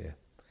peace here,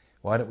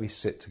 why don't we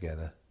sit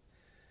together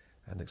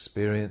and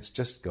experience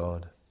just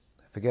God?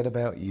 Forget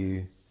about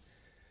you.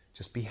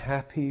 Just be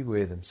happy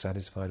with and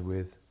satisfied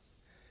with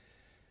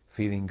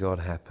feeling God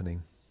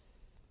happening.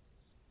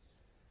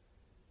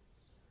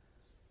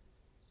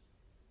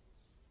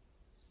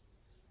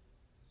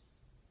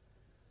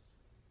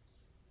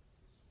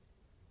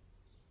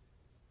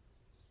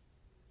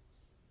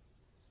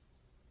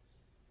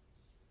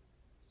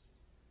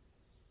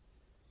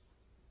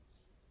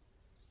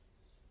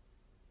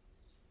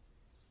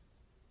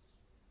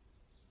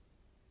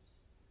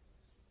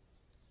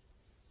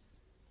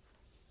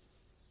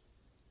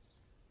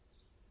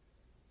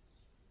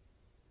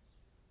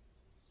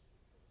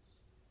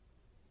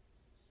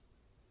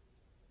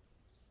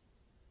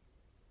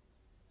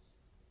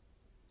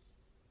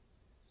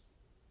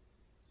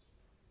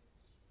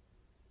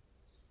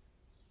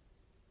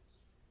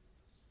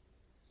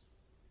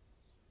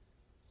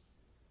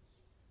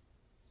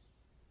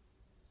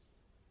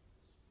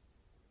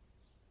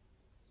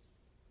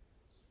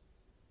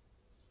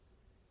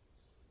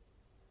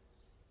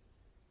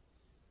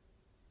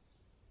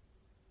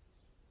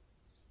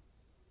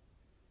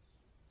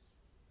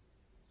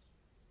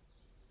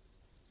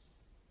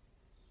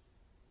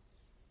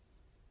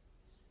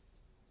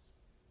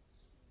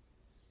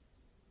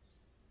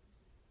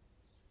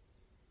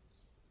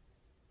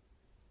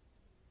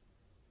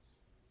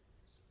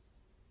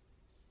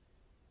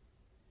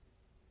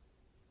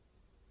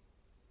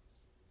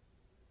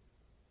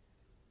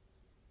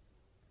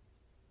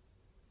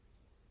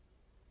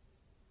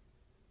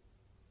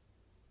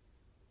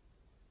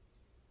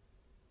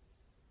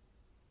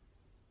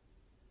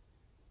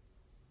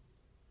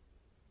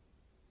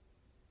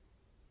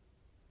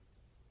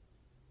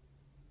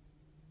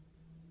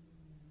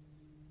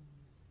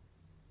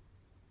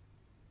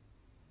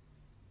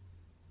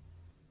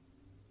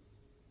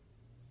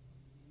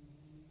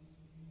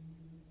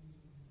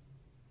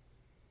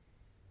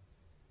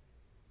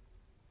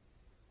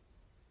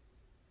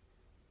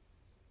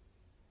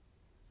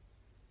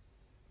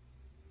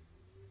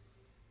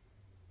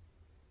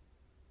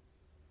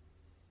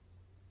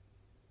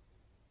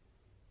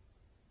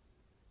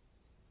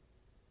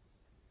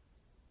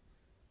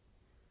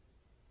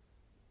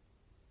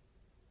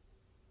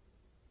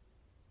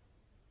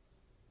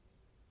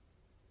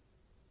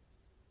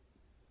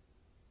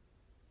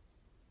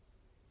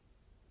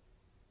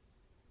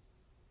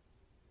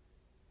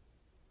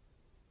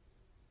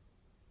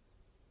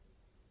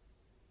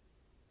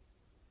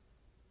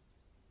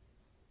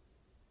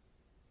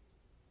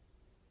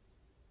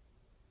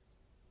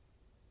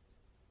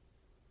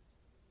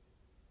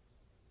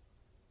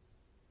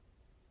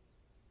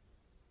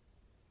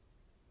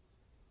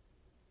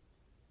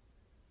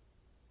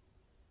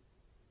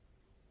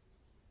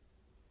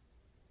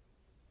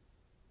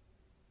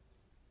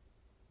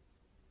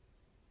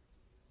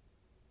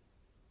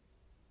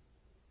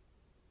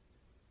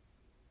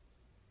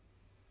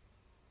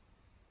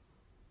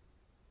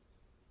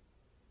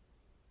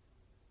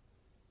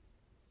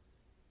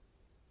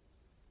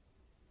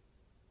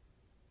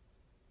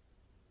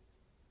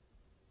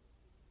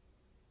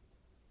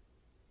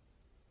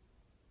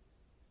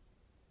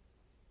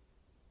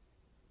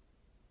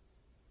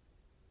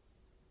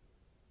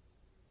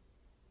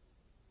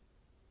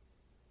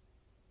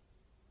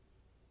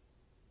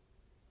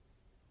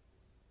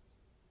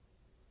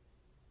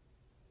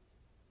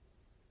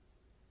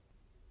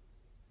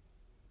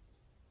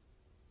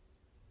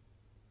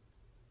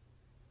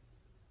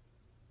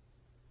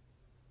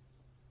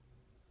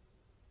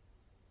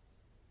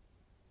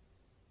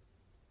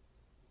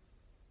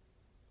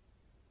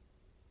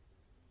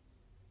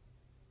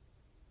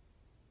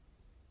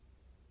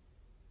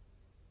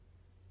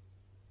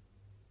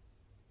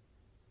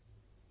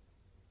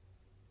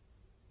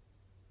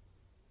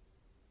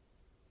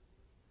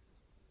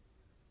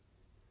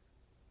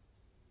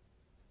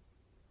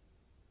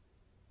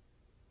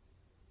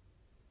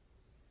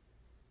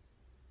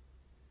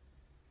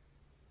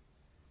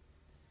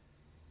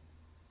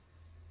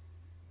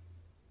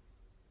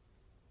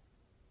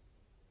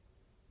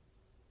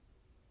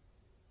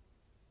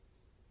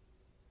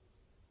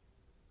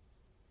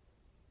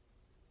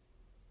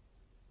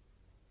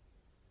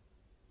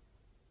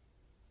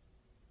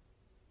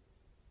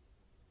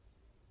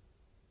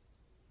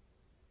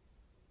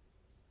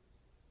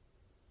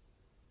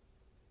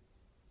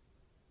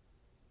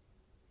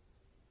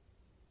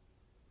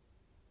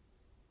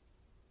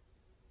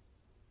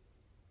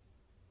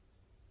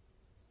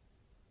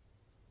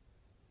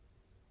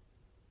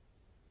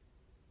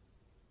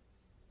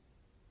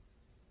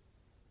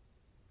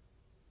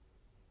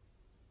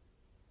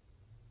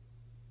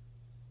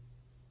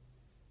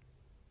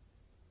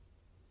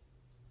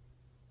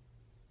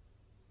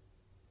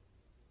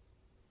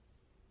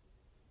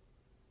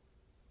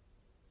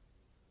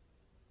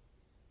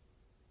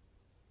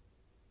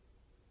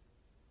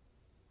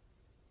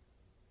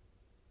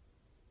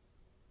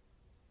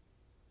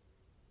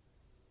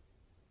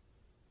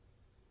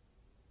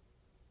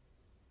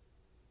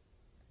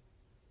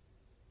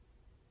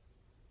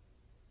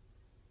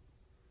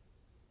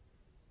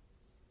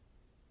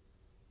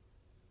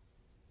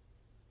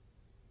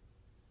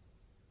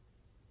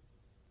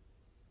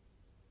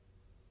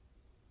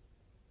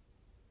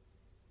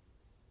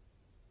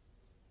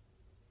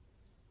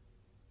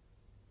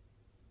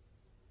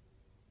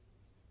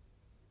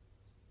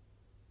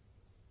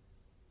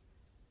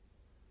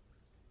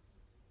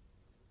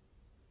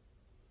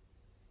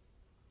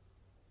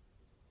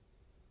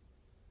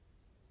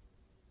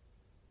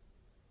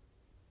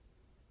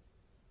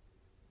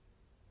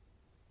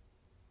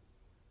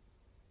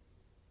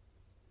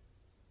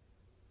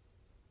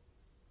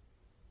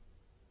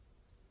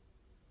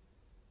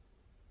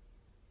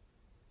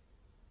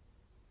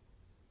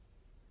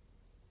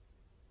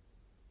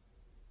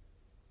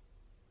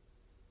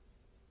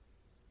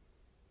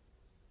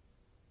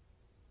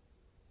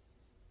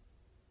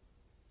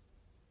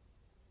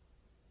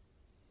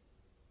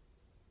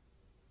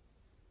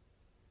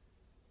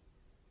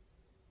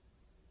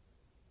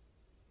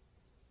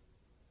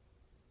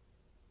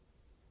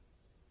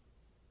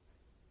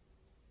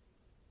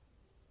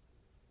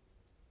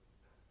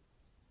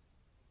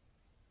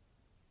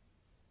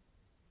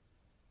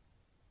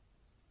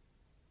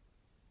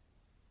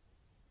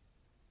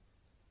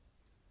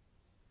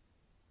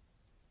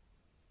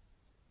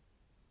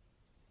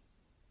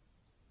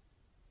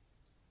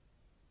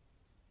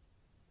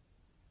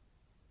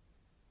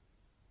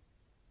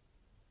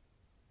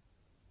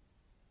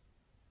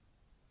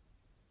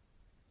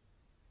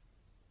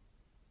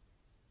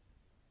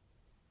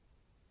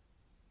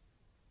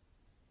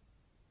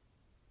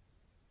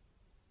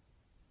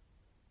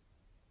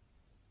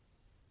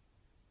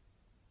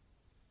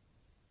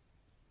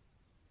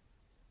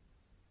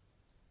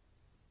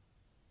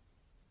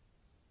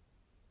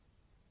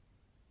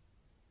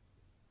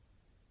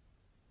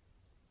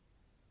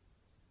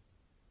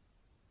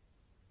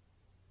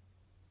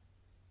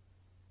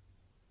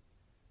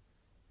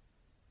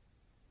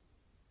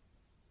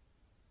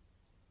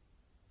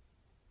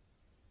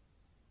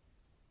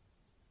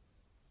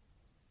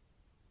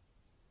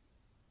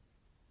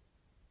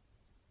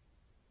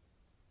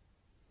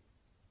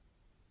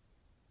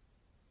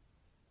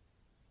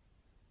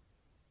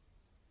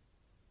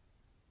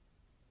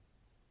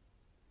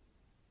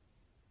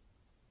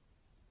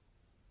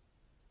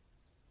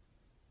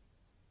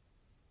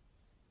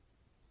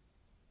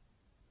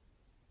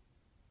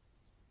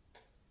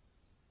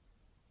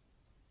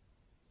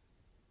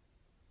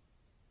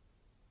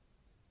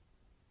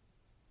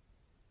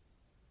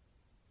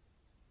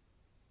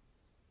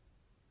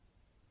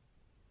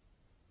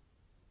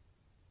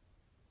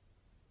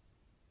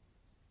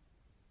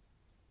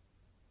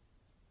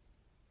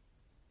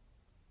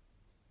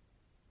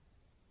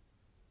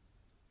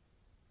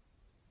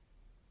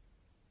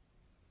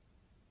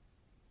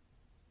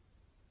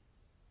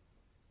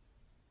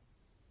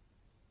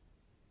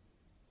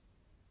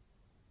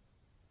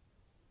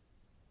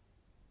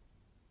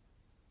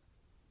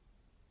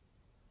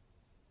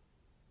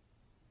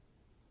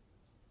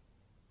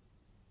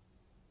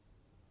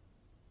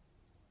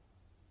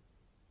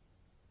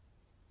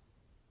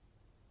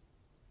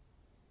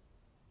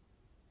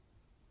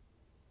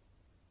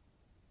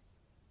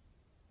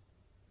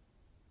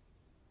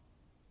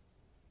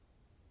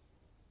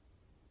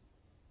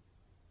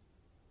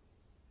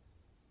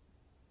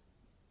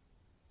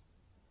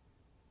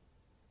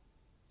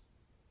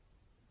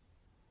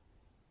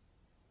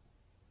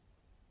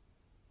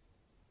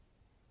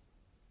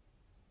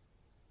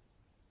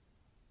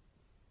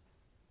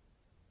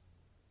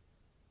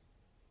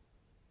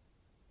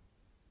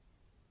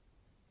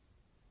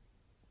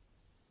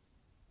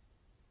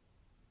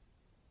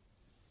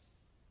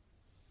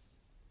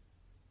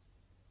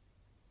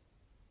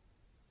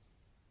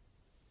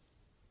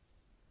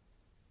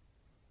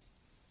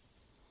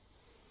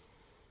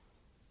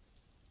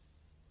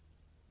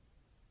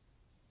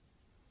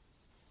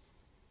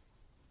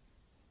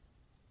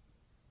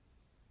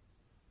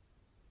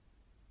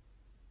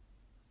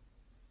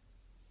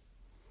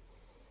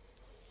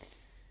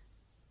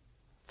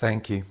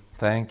 Thank you.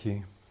 Thank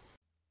you.